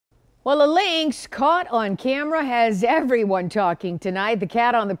Well, a lynx caught on camera has everyone talking tonight. The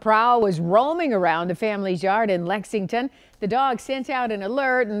cat on the prowl was roaming around a family's yard in Lexington. The dog sent out an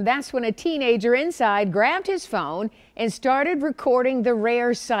alert, and that's when a teenager inside grabbed his phone and started recording the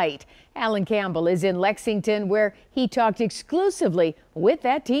rare sight. Alan Campbell is in Lexington, where he talked exclusively with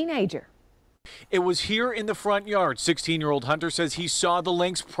that teenager. It was here in the front yard. 16-year-old Hunter says he saw the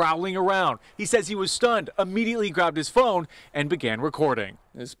lynx prowling around. He says he was stunned, immediately grabbed his phone and began recording.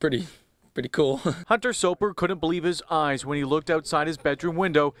 It's pretty cool. Hunter Soper couldn't believe his eyes when he looked outside his bedroom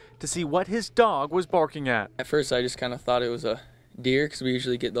window to see what his dog was barking at. At first I just kind of thought it was a deer because we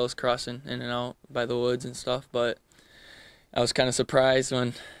usually get those crossing in and out by the woods and stuff, but I was kind of surprised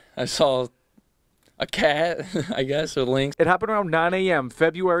when I saw a cat, I guess, a lynx. It happened around 9 a.m.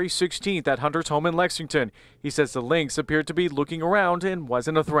 February 16th at Hunter's home in Lexington. He says the lynx appeared to be looking around and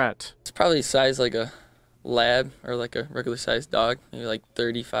wasn't a threat. It's probably size like a lab or like a regular sized dog, maybe like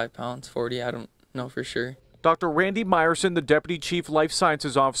 35 pounds, 40, I don't know for sure. Dr. Randy Meyerson, the Deputy Chief Life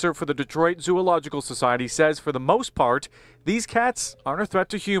Sciences Officer for the Detroit Zoological Society, says for the most part, these cats aren't a threat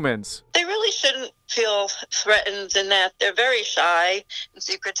to humans. They really shouldn't feel threatened in that they're very shy and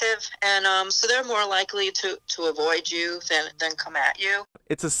secretive, and so they're more likely to avoid you than come at you.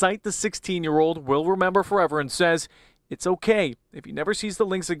 It's a sight the 16-year-old will remember forever and says it's okay if he never sees the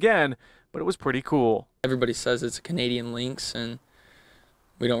lynx again, but it was pretty cool. Everybody says it's a Canadian lynx, and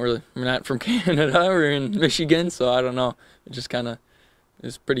we're not from Canada, we're in Michigan, so I don't know. It just kind of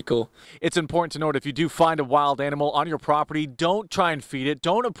is pretty cool. It's important to note if you do find a wild animal on your property, don't try and feed it,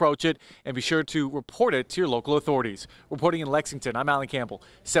 don't approach it, and be sure to report it to your local authorities. Reporting in Lexington, I'm Alan Campbell,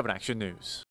 7 Action News.